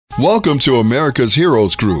Welcome to America's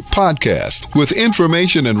Heroes Group podcast with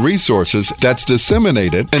information and resources that's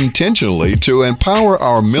disseminated intentionally to empower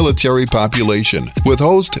our military population. With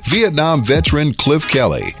host Vietnam veteran Cliff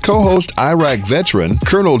Kelly, co-host Iraq veteran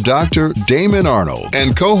Colonel Dr. Damon Arnold,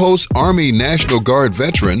 and co-host Army National Guard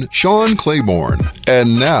veteran Sean Claiborne.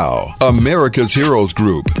 And now, America's Heroes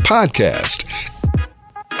Group podcast.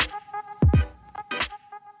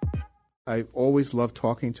 I've always loved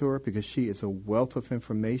talking to her because she is a wealth of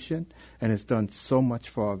information and has done so much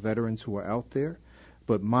for our veterans who are out there.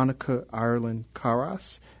 But Monica Ireland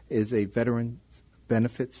Carras is a veteran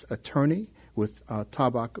benefits attorney with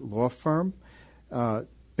Tabak Law Firm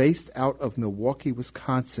based out of Milwaukee,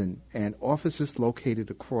 Wisconsin, and offices located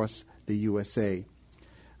across the USA.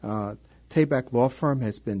 Tabak Law Firm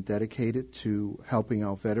has been dedicated to helping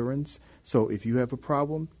our veterans. So if you have a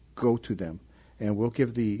problem, go to them. And we'll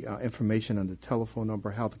give the information on the telephone number,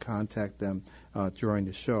 how to contact them during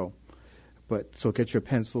the show. So get your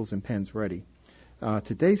pencils and pens ready.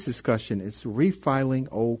 Today's discussion is refiling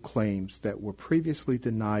old claims that were previously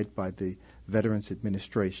denied by the Veterans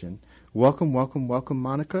Administration. Welcome,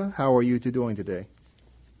 Monica. How are you doing today?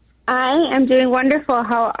 I am doing wonderful.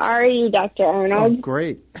 How are you, Dr. Arnold? Oh,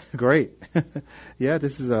 great. Yeah,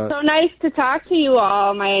 this is so nice to talk to you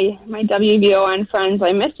all, my WVON friends.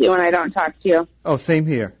 I miss you when I don't talk to you. Oh, same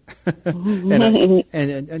here.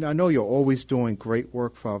 and I know you're always doing great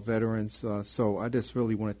work for our veterans, so I just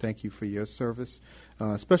really want to thank you for your service,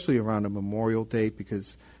 especially around the Memorial Day,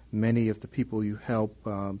 because many of the people you help,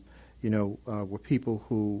 were people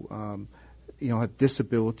who have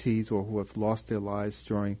disabilities or who have lost their lives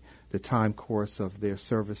during the time course of their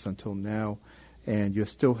service until now, and you're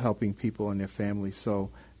still helping people and their families. So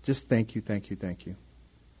just thank you. Thank you,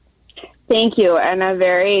 and a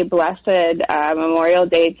very blessed Memorial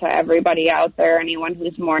Day to everybody out there, anyone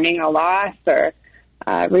who's mourning a loss or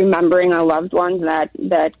remembering a loved one that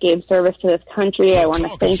gave service to this country. I want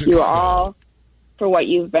to thank you all for what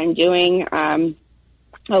you've been doing.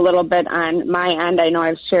 A little bit on my end, I know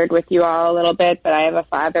I've shared with you all a little bit, but I have a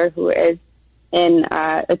father who is in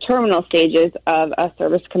the terminal stages of a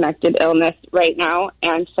service-connected illness right now,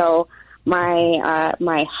 and so my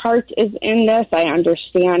heart is in this. I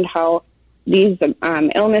understand how these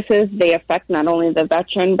illnesses, they affect not only the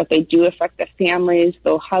veteran, but they do affect the families,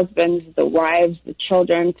 the husbands, the wives, the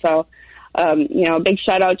children. So, a big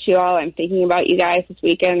shout-out to you all. I'm thinking about you guys this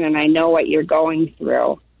weekend, and I know what you're going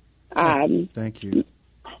through. Thank you.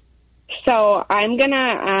 So I'm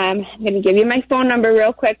gonna give you my phone number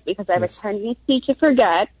real quick because I have a tendency to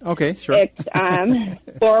forget. Okay, sure. It's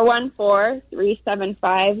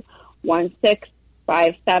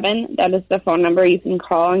 414-375-1657. That is the phone number you can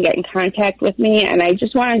call and get in contact with me. And I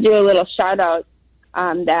just want to do a little shout out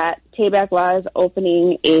that Tabak Law is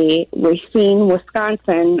opening a Racine,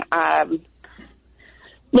 Wisconsin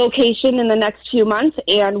location in the next few months,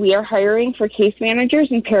 and we are hiring for case managers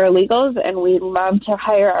and paralegals, and we love to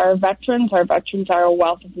hire our veterans. Our veterans are a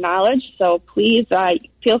wealth of knowledge, so please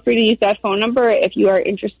feel free to use that phone number if you are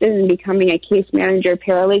interested in becoming a case manager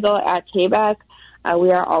paralegal at Tabak.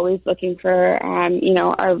 We are always looking for,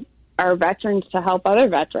 our veterans to help other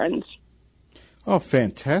veterans. Oh,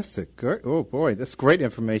 fantastic. Good. Oh, boy, that's great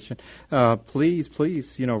information. Please,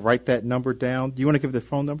 write that number down. Do you want to give the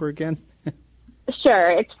phone number again?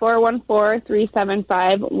 Sure. It's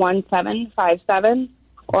 414-375-1757,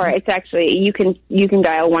 or it's actually, you can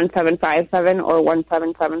dial 1757 or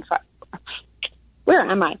 1775. Where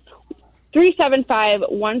am I?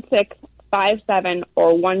 375-1657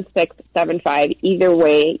 or 1675. Either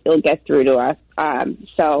way, you'll get through to us.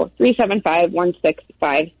 So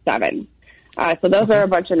 375-1657. So those are a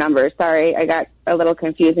bunch of numbers. Sorry, I got a little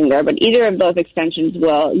confusing there, but either of those extensions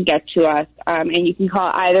will get to us. And you can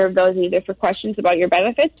call either of those either for questions about your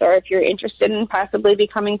benefits or if you're interested in possibly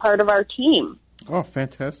becoming part of our team. Oh,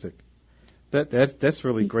 fantastic. That's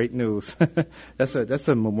really great news. That's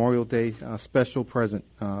a Memorial Day special present.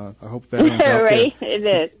 I hope veterans out right? there It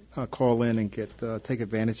is. Call in and take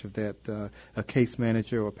advantage of that, a case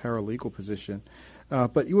manager or paralegal position.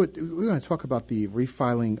 But we're going to talk about the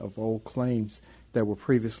refiling of old claims that were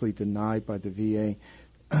previously denied by the VA.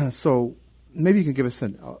 So maybe you can give us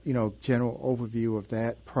a general overview of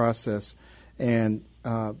that process. And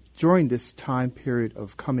during this time period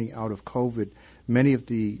of coming out of COVID, many of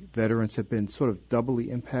the veterans have been sort of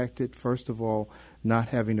doubly impacted. First of all, not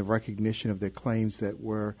having the recognition of their claims that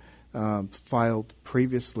were filed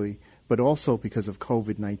previously, but also because of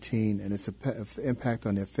COVID-19 and its impact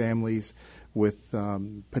on their families, with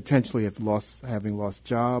potentially having lost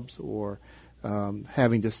jobs or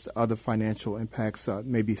having just other financial impacts,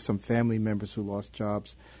 maybe some family members who lost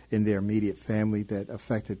jobs in their immediate family that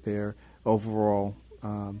affected their overall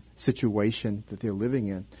situation that they're living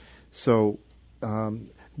in. So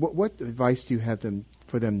what advice do you have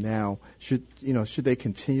for them now? Should they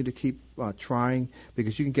continue to keep trying?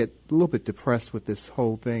 Because you can get a little bit depressed with this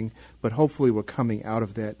whole thing, but hopefully we're coming out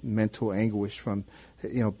of that mental anguish from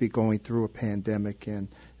be going through a pandemic and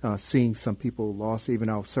seeing some people lost, even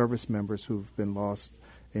our service members who've been lost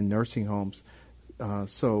in nursing homes.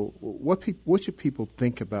 So what should people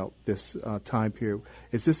think about this time period?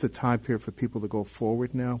 Is this a time period for people to go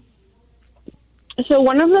forward now? So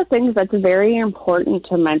one of the things that's very important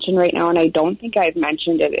to mention right now, and I don't think I've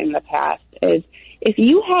mentioned it in the past, is if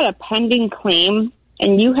you had a pending claim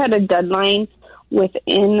and you had a deadline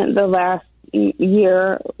within the last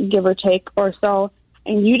year, give or take or so,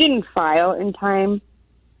 and you didn't file in time,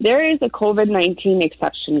 there is a COVID-19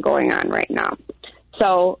 exception going on right now.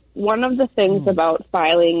 So one of the things about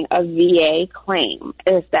filing a VA claim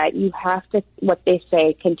is that you have to, what they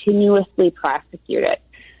say, continuously prosecute it.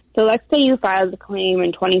 So let's say you filed a claim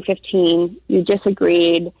in 2015, you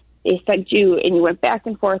disagreed, they sent you, and you went back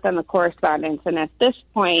and forth on the correspondence, and at this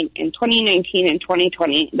point in 2019 and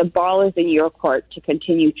 2020, the ball is in your court to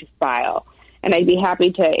continue to file. And I'd be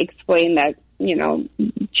happy to explain that,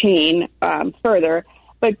 chain further,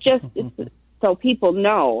 but just so people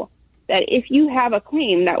know that if you have a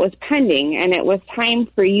claim that was pending and it was time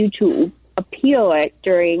for you to appeal it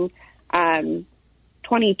during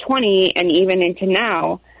 2020 and even into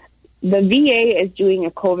now, the VA is doing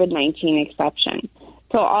a COVID-19 exception.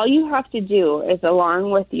 So all you have to do is, along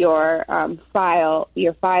with your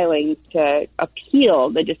filing to appeal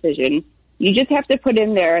the decision, you just have to put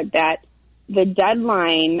in there that the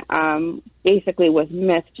deadline basically was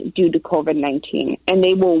missed due to COVID-19. And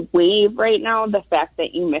they will waive right now the fact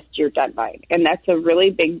that you missed your deadline. And that's a really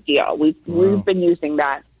big deal. We've been using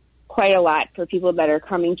that quite a lot for people that are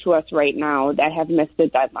coming to us right now that have missed the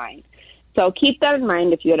deadline. So keep that in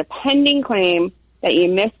mind. If you had a pending claim that you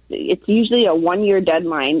missed, it's usually a 1-year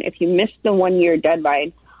deadline. If you missed the 1-year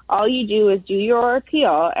deadline, all you do is do your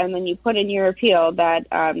appeal, and then you put in your appeal that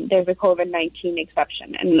there's a COVID-19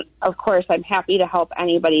 exception. And, of course, I'm happy to help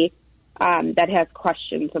anybody that has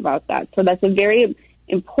questions about that. So that's a very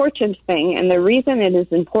important thing, and the reason it is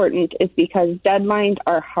important is because deadlines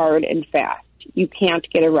are hard and fast. You can't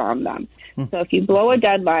get around them. So if you blow a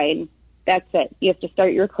deadline, that's it. You have to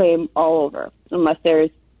start your claim all over, unless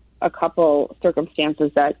there's a couple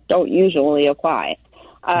circumstances that don't usually apply.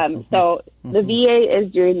 So the VA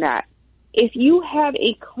is doing that. If you have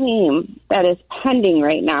a claim that is pending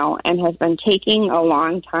right now and has been taking a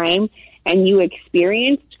long time and you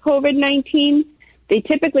experienced COVID-19, they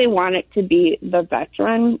typically want it to be the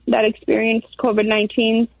veteran that experienced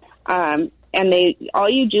COVID-19. And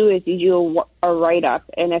all you do is you do a write-up,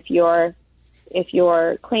 and if your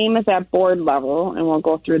claim is at board level, and we'll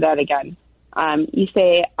go through that again, you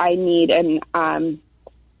say, I need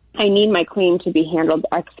my claim to be handled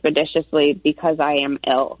expeditiously because I am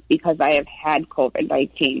ill, because I have had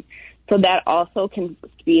COVID-19. So that also can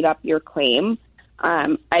speed up your claim.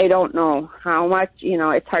 I don't know how much,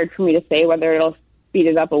 it's hard for me to say whether it'll speed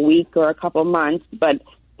it up a week or a couple months, but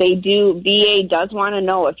VA does want to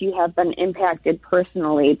know if you have been impacted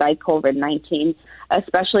personally by COVID-19,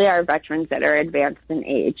 especially our veterans that are advanced in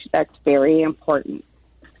age. That's very important.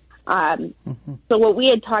 So what we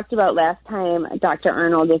had talked about last time, Dr.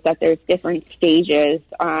 Arnold, is that there's different stages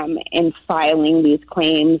in filing these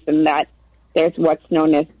claims, and that there's what's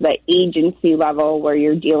known as the agency level, where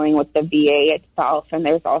you're dealing with the VA itself, and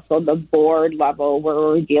there's also the board level, where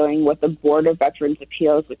we're dealing with the Board of Veterans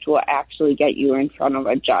Appeals, which will actually get you in front of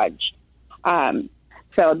a judge.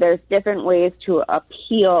 So there's different ways to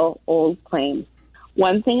appeal old claims.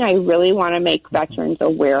 One thing I really want to make veterans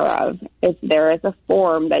aware of is there is a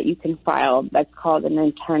form that you can file that's called an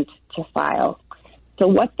intent to file. So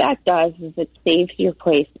what that does is it saves your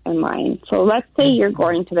place in line. So let's say you're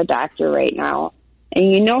going to the doctor right now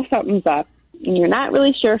and you know something's up and you're not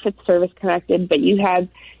really sure if it's service connected, but you have,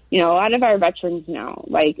 a lot of our veterans know,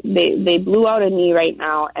 like they blew out a knee right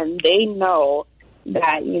now, and they know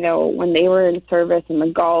that, when they were in service in the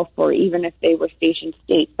Gulf, or even if they were stationed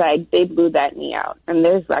stateside, they blew that knee out. And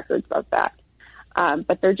there's records of that.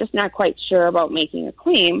 But they're just not quite sure about making a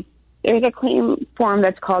claim. There's a claim form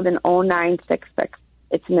that's called an 0966.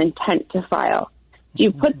 It's an intent to file.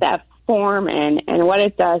 You put that form in, and what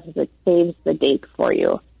it does is it saves the date for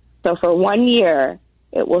you. So for 1 year,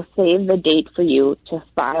 it will save the date for you to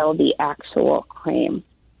file the actual claim,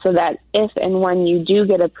 so that if and when you do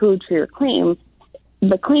get approved for your claim,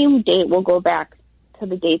 the claim date will go back to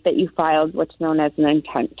the date that you filed what's known as an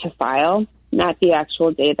intent to file, not the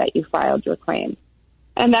actual day that you filed your claim.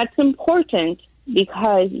 And that's important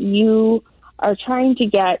because you are trying to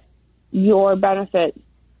get your benefit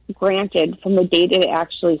granted from the date it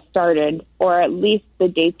actually started, or at least the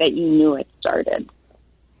date that you knew it started.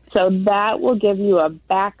 So that will give you a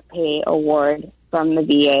back pay award from the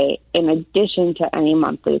VA in addition to any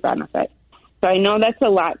monthly benefit. So I know that's a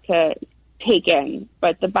lot to take in,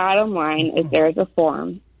 but the bottom line is there's a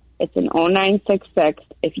form. It's an 0966.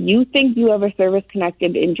 If you think you have a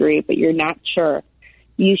service-connected injury but you're not sure,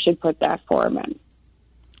 you should put that form in.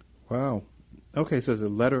 Wow. Okay, so it's a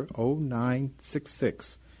letter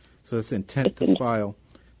 0966. So it's intent to file.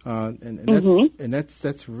 And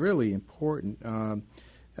that's really important.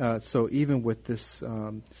 So even with this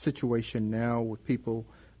situation now with people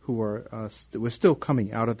who are we're still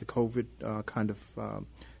coming out of the COVID kind of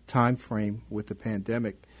time frame with the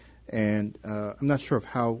pandemic, and I'm not sure of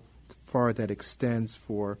how far that extends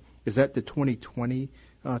for. Is that the 2020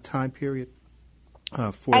 time period?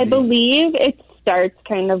 I believe it starts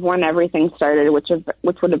kind of when everything started, which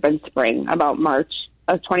would have been spring, about March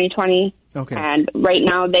of 2020. Okay. And right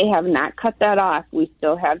now they have not cut that off. We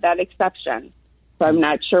still have that exception. So I'm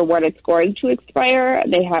not sure what it's going to expire.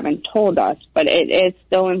 They haven't told us, but it is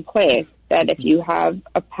still in place that if you have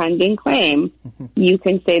a pending claim, you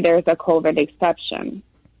can say there's a COVID exception.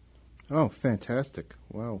 Oh, fantastic.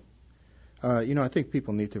 Wow. I think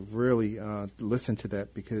people need to really listen to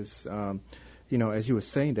that because, as you were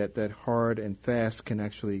saying, that hard and fast can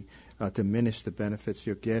actually diminish the benefits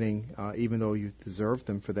you're getting, even though you deserve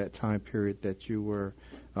them for that time period that you were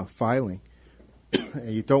filing.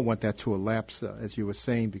 And you don't want that to elapse, as you were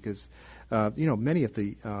saying, because, many of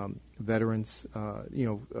the veterans,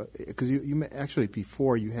 because you actually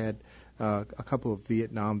before you had a couple of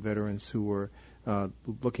Vietnam veterans who were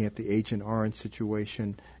looking at the Agent Orange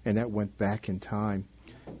situation, and that went back in time.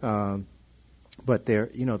 But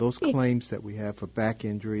those claims that we have for back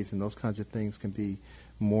injuries and those kinds of things can be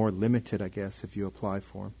more limited, I guess, if you apply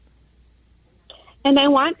for them. And I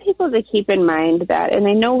want people to keep in mind that, and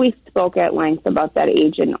I know we spoke at length about that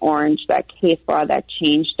Agent Orange, that case law that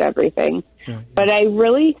changed everything, but I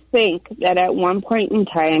really think that at one point in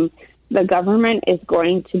time, the government is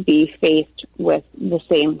going to be faced with the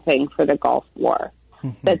same thing for the Gulf War,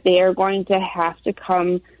 that they are going to have to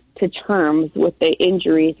come to terms with the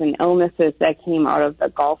injuries and illnesses that came out of the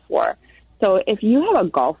Gulf War. So if you have a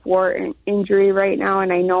Gulf War injury right now,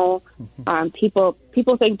 and I know people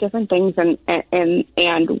think different things, and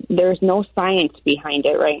there's no science behind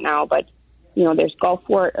it right now, but there's Gulf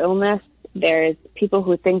War illness. There's people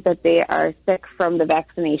who think that they are sick from the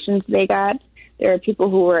vaccinations they got. There are people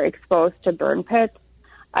who were exposed to burn pits.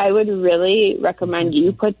 I would really recommend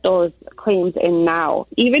you put those claims in now.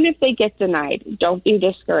 Even if they get denied, don't be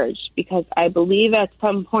discouraged, because I believe at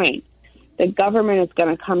some point the government is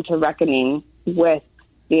going to come to reckoning with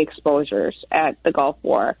the exposures at the Gulf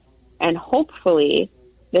War. And hopefully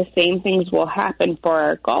the same things will happen for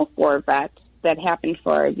our Gulf War vets that happened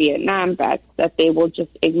for our Vietnam vets, that they will just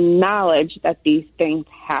acknowledge that these things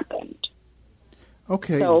happened.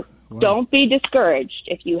 Okay. So don't be discouraged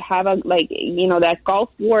if you have that Gulf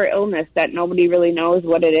War illness that nobody really knows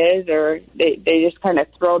what it is, or they just kind of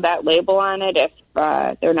throw that label on it if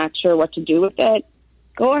they're not sure what to do with it.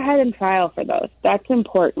 Go ahead and file for those. That's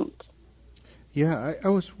important. Yeah, I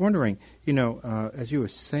was wondering, as you were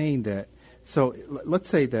saying that, so let's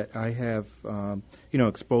say that I have,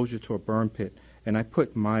 exposure to a burn pit, and I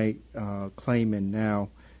put my claim in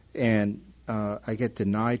now, and I get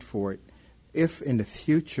denied for it. If in the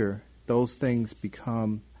future those things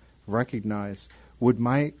become recognized, would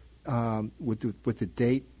my would the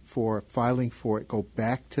date for filing for it go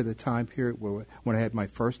back to the time period when I had my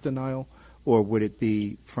first denial, or would it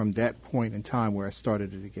be from that point in time where I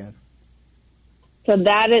started it again? So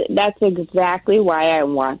that's exactly why I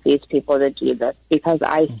want these people to do this, because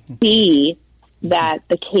I see that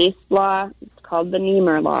the case law, it's called the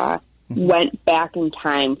Niemer Law, went back in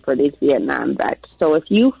time for these Vietnam vets. So if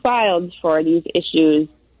you filed for these issues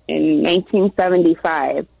in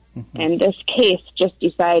 1975, and this case just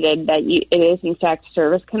decided that it is in fact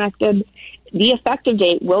service-connected, the effective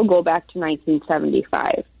date will go back to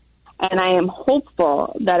 1975. And I am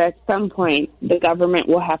hopeful that at some point the government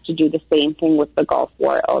will have to do the same thing with the Gulf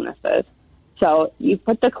War illnesses. So you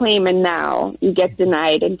put the claim in now, you get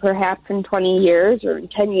denied, and perhaps in 20 years or in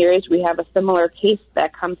 10 years we have a similar case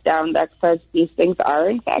that comes down that says these things are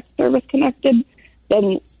in fact service-connected,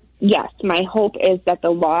 then yes, my hope is that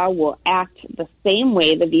the law will act the same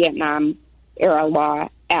way the Vietnam-era law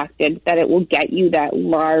acted, that it will get you that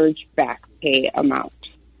large back pay amount.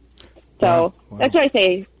 So that's why I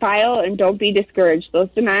say file and don't be discouraged. Those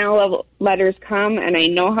denial letters come, and I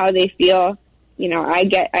know how they feel. You know, I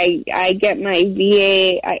get my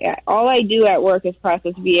VA. All I do at work is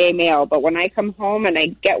process VA mail. But when I come home and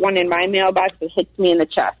I get one in my mailbox, it hits me in the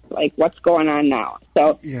chest. Like, what's going on now?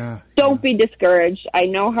 So don't be discouraged. I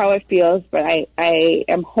know how it feels, but I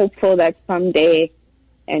am hopeful that someday,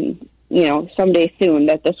 and someday soon,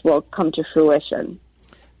 that this will come to fruition.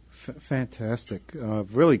 Fantastic.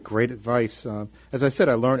 Really great advice. As I said,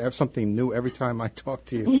 I learn something new every time I talk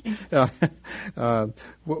to you.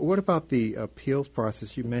 What about the appeals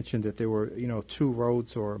process? You mentioned that there were, 2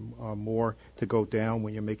 roads or more to go down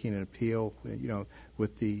when you're making an appeal,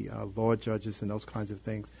 with the law judges and those kinds of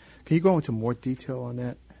things. Can you go into more detail on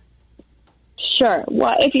that? Sure.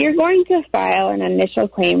 Well, if you're going to file an initial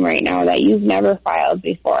claim right now that you've never filed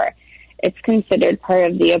before, it's considered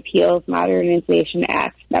part of the Appeals Modernization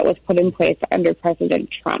Act that was put in place under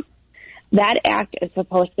President Trump. That act is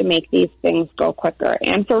supposed to make these things go quicker.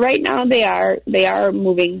 And for right now, they are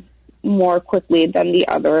moving more quickly than the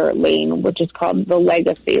other lane, which is called the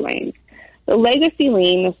legacy lane. The legacy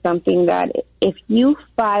lane is something that if you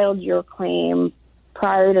filed your claim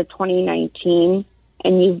prior to 2019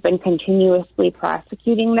 and you've been continuously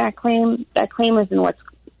prosecuting that claim is in what's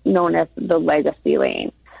known as the legacy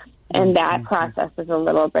lane. And that process is a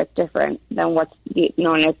little bit different than what's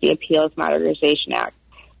known as the Appeals Modernization Act.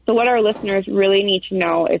 So what our listeners really need to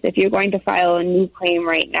know is if you're going to file a new claim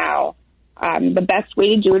right now, the best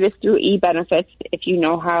way to do it is through eBenefits. If you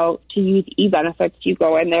know how to use eBenefits, you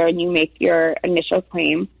go in there and you make your initial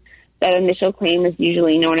claim. That initial claim is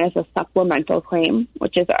usually known as a supplemental claim,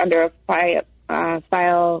 which is under VA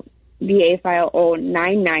File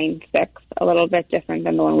 0996, a little bit different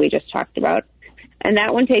than the one we just talked about. And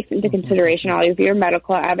that one takes into consideration all of your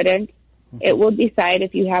medical evidence. It will decide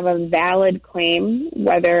if you have a valid claim,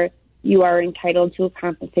 whether you are entitled to a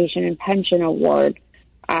compensation and pension award,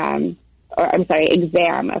 exam,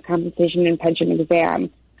 a compensation and pension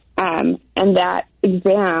exam. And that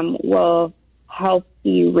exam will help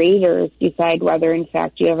the raters decide whether, in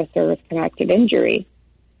fact, you have a service-connected injury.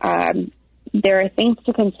 There are things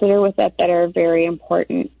to consider with that are very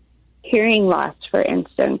important. Hearing loss, for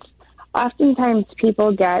instance. Oftentimes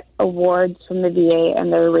people get awards from the VA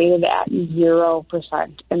and they're rated at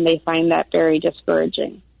 0%, and they find that very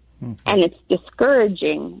discouraging. And it's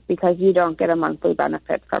discouraging because you don't get a monthly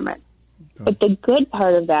benefit from it. But the good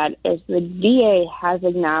part of that is the VA has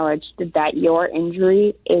acknowledged that your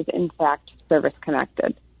injury is, in fact,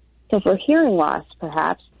 service-connected. So for hearing loss,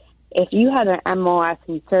 perhaps, if you had an MOS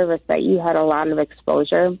in service that you had a lot of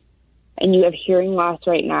exposure and you have hearing loss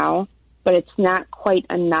right now, but it's not quite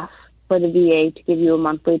enough for the VA to give you a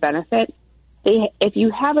monthly benefit, if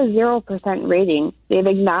you have a 0% rating, they've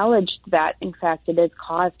acknowledged that, in fact, it is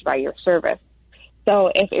caused by your service.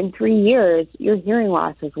 So if in 3 years your hearing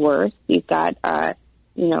loss is worse, you've got,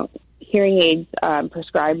 hearing aids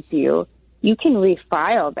prescribed to you, you can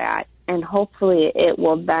refile that, and hopefully it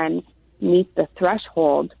will then meet the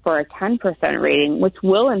threshold for a 10% rating, which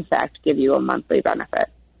will, in fact, give you a monthly benefit.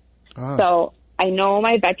 So I know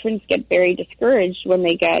my veterans get very discouraged when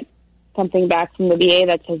they get something back from the VA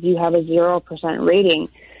that says you have a 0% rating,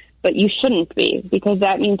 but you shouldn't be, because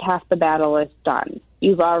that means half the battle is done.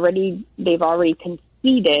 They've already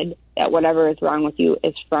conceded that whatever is wrong with you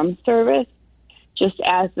is from service. Just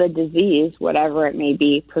as the disease, whatever it may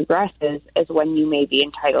be, progresses, is when you may be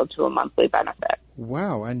entitled to a monthly benefit.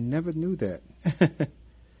 Wow, I never knew that.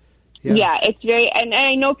 Yeah, it's very, and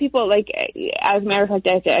I know people, as a matter of fact,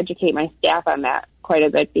 I have to educate my staff on that quite a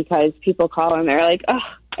bit, because people call and they're like,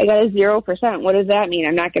 I got a 0%. What does that mean?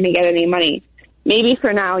 I'm not going to get any money. Maybe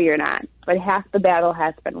for now you're not, but half the battle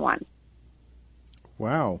has been won.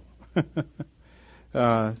 Wow.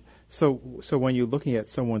 So when you're looking at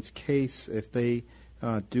someone's case, if they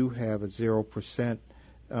do have a 0%,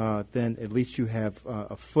 then at least you have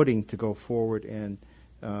a footing to go forward and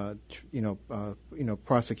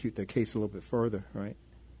prosecute the case a little bit further, right?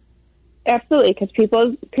 Absolutely, because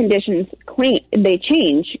people's conditions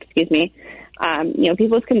change.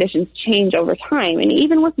 People's conditions change over time, and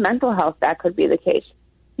even with mental health, that could be the case.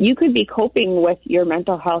 You could be coping with your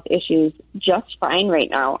mental health issues just fine right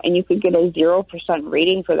now, and you could get a 0%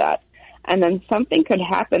 rating for that. And then something could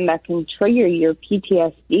happen that can trigger your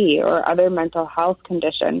PTSD or other mental health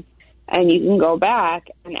condition, and you can go back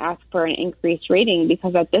and ask for an increased rating,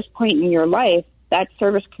 because at this point in your life, that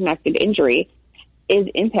service-connected injury is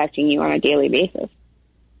impacting you on a daily basis.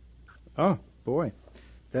 Oh, boy.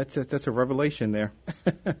 That's a revelation there.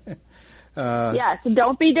 Yeah, so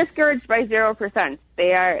don't be discouraged by 0%.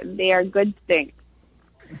 They are good things.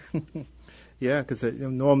 Yeah, because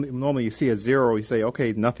normally you see a zero, you say,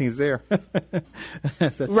 okay, nothing's there.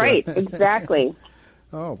 Right, exactly.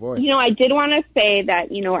 Oh, boy. I did want to say that,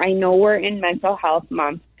 I know we're in Mental Health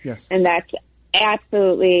Month. Yes. And that's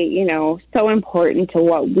absolutely, so important to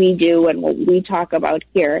what we do and what we talk about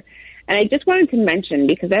here. And I just wanted to mention,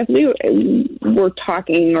 because as we were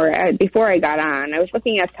talking, or before I got on, I was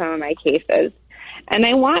looking at some of my cases. And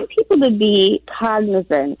I want people to be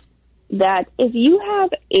cognizant that if you have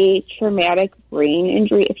a traumatic brain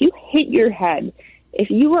injury, if you hit your head, if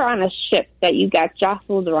you were on a ship that you got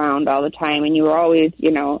jostled around all the time and you were always,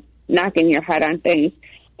 knocking your head on things,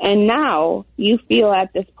 and now you feel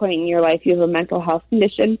at this point in your life you have a mental health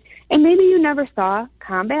condition, and maybe you never saw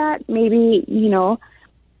combat, maybe,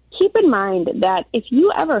 keep in mind that if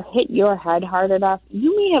you ever hit your head hard enough,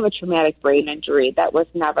 you may have a traumatic brain injury that was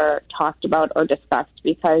never talked about or discussed,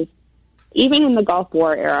 because even in the Gulf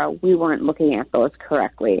War era, we weren't looking at those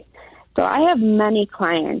correctly. So I have many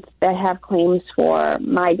clients that have claims for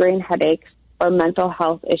migraine headaches or mental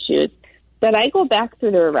health issues that I go back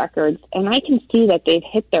through their records and I can see that they've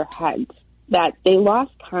hit their heads, that they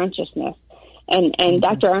lost consciousness. And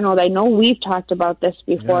Dr. Arnold, I know we've talked about this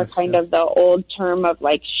before, yes. of the old term of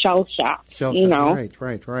like shell shock.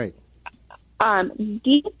 Right.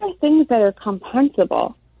 These are things that are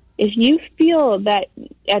compensable. If you feel that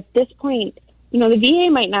at this point, the VA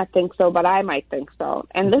might not think so, but I might think so.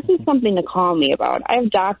 And this is something to call me about. I have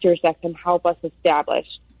doctors that can help us establish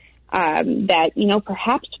that,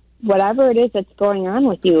 perhaps whatever it is that's going on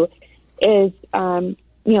with you is, from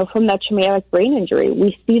that traumatic brain injury.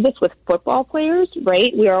 We see this with football players,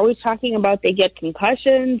 right? We are always talking about they get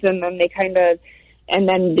concussions and then and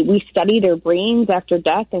then we study their brains after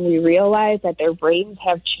death and we realize that their brains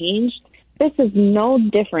have changed. This is no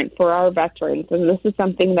different for our veterans, and this is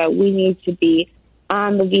something that we need to be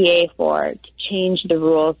on the VA for, to change the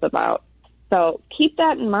rules about. So keep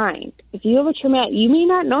that in mind. If you have you may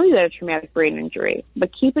not know you had a traumatic brain injury, but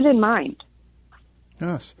keep it in mind.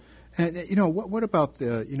 Yes. And, what about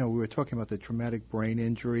the, we were talking about the traumatic brain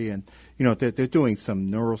injury, and, they're doing some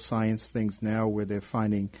neuroscience things now where they're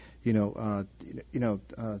finding, the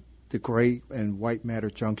gray and white matter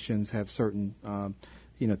junctions have certain,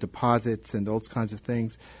 deposits and those kinds of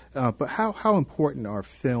things. But how important are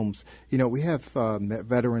films? We have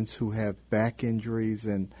veterans who have back injuries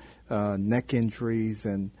and neck injuries,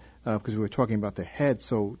 and because we were talking about the head,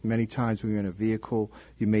 so many times when you're in a vehicle,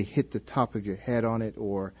 you may hit the top of your head on it,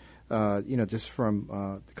 or just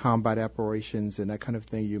from combat operations and that kind of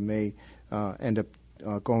thing, you may end up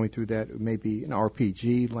going through that. Maybe an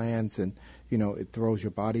RPG lands and, it throws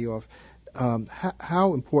your body off.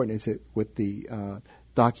 How important is it with the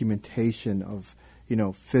documentation of,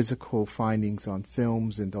 physical findings on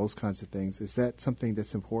films and those kinds of things? Is that something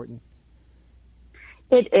that's important?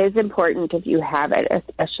 It is important if you have it,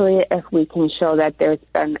 especially if we can show that there's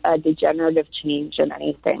been a degenerative change in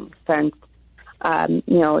anything since.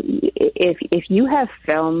 If you have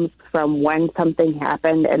films from when something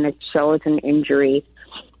happened and it shows an injury,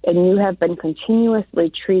 and you have been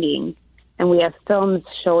continuously treating, and we have films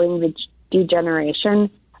showing the degeneration,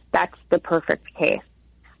 that's the perfect case.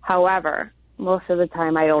 However, most of the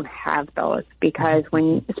time I don't have those, because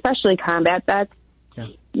especially combat vets,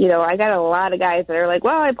 I got a lot of guys that are like,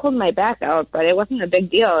 well, I pulled my back out, but it wasn't a big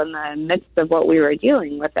deal in the midst of what we were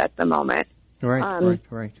dealing with at the moment. Right.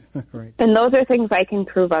 And those are things I can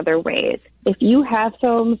prove other ways. If you have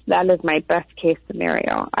films, that is my best case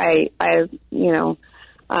scenario. I've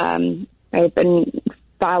been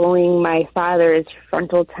following my father's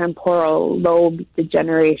frontal temporal lobe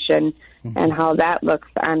degeneration and how that looks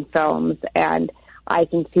on films, and I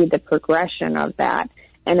can see the progression of that.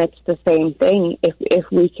 And it's the same thing. If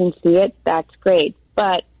we can see it, that's great.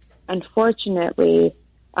 But unfortunately,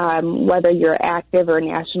 whether you're active or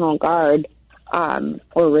National Guard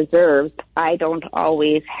or reserves, I don't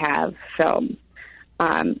always have films.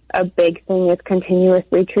 A big thing is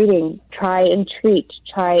continuously treating. Try and treat.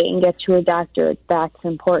 Try and get to a doctor. That's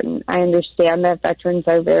important. I understand that veterans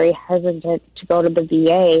are very hesitant to go to the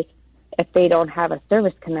VA if they don't have a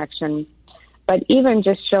service connection. But even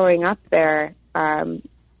just showing up there,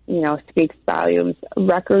 speaks volumes.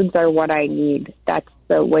 Records are what I need. That's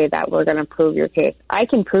the way that we're going to prove your case. I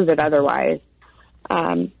can prove it otherwise.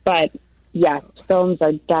 But yes, films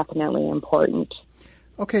are definitely important.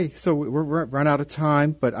 Okay, so we're run out of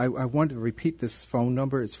time, but I wanted to repeat this phone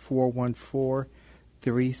number. It's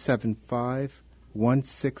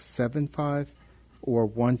 414-375-1675 or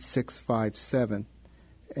 1657.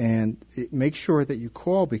 And make sure that you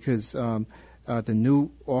call, because The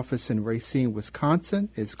new office in Racine, Wisconsin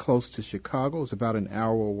is close to Chicago. It's about an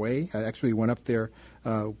hour away. I actually went up there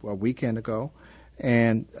a weekend ago.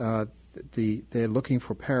 And they're looking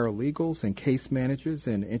for paralegals and case managers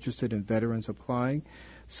and interested in veterans applying.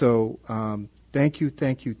 So thank you,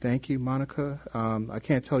 Monica. I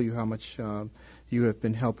can't tell you how much you have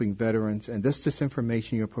been helping veterans, and this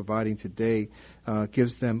information you're providing today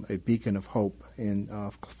gives them a beacon of hope in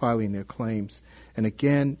filing their claims. And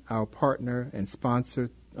again, our partner and sponsor,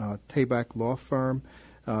 Tabak Law Firm,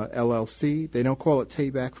 LLC. They don't call it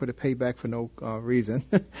Tabak for the payback for no reason.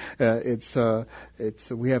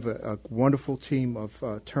 We have a wonderful team of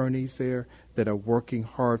attorneys there that are working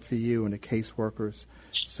hard for you and the caseworkers.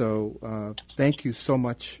 So thank you so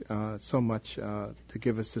much to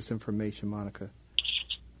give us this information, Monica.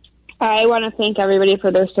 I want to thank everybody for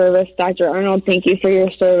their service. Dr. Arnold, thank you for your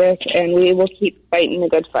service, and we will keep fighting the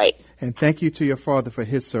good fight. And thank you to your father for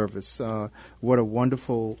his service. What a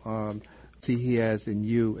wonderful he has in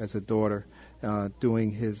you as a daughter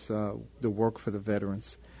doing the work for the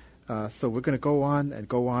veterans. So we're going to go on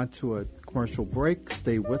to a commercial break.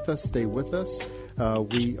 Stay with us.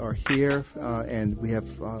 We are here, and we have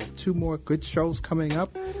 2 more good shows coming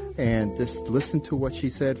up. And just listen to what she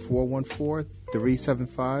said,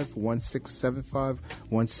 414-375-1675,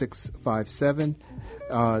 1657.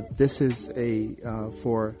 This is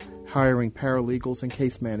for hiring paralegals and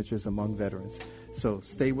case managers among veterans. So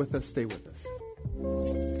stay with us.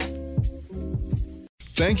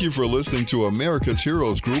 Thank you for listening to America's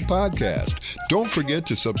Heroes Group podcast. Don't forget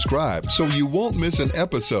to subscribe so you won't miss an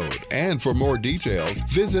episode. And for more details,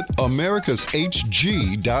 visit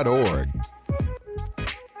americashg.org.